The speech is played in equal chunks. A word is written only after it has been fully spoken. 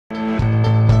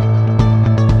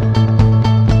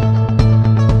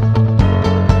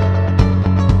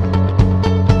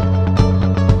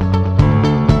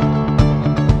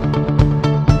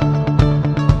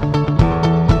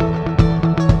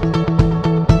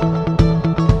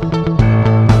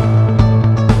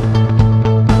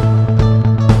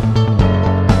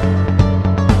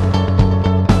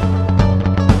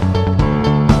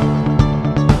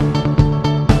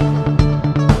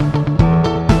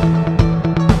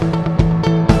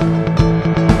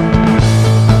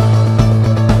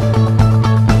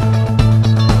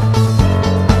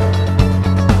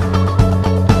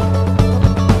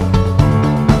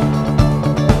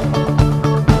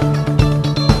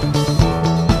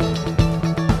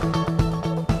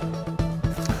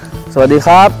Sawadee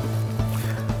krab.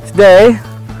 Today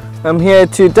I'm here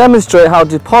to demonstrate how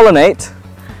to pollinate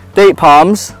date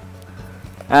palms,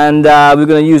 and we're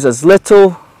going to use as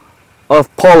little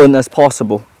of pollen as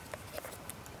possible.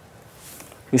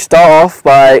 You start off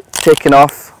by taking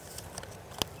off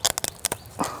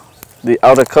the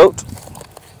outer coat.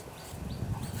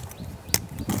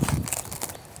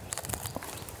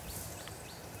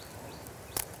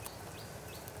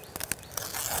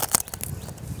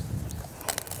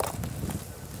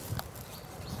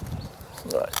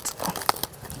 Right.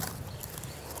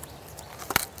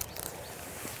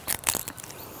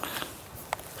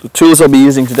 The tools I'll be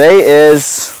using today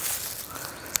is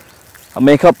a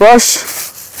makeup brush,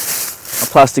 a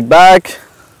plastic bag,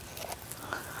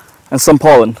 and some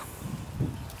pollen.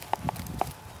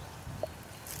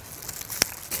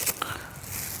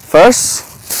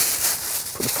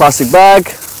 First, put the plastic bag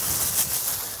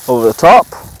over the top.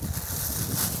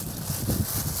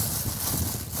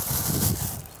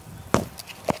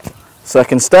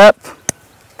 Second step,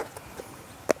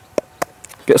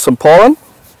 get some pollen.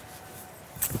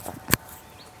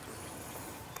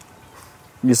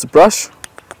 Use the brush.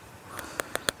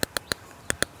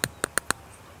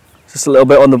 Just a little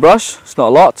bit on the brush, it's not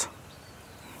a lot.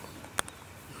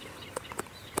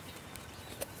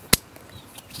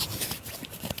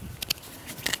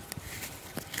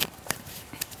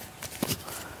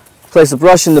 Place the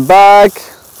brush in the bag,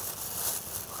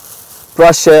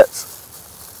 brush it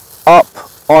up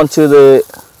onto the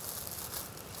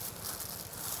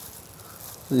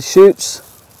shoots.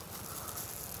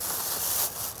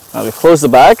 Now we close the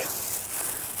bag,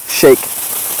 shake.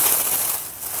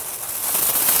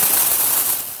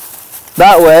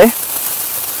 That way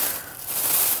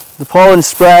the pollen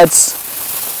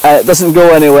spreads and it doesn't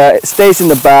go anywhere, it stays in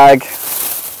the bag,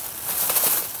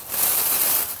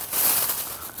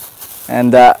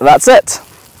 and that's it.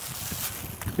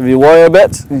 If you worry a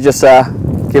bit, you just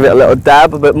give it a little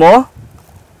dab a bit more.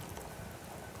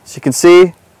 As you can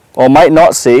see, or might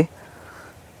not see,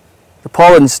 the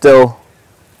pollen's still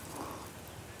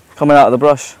coming out of the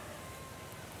brush.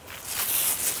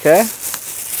 Okay?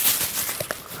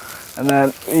 And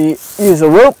then we use a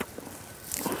rope.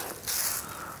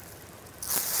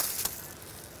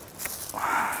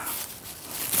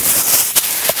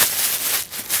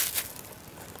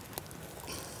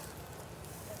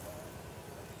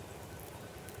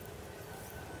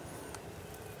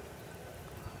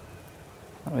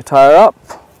 We tie her up,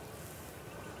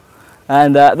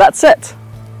 and that's it.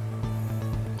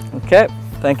 Okay,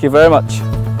 thank you very much.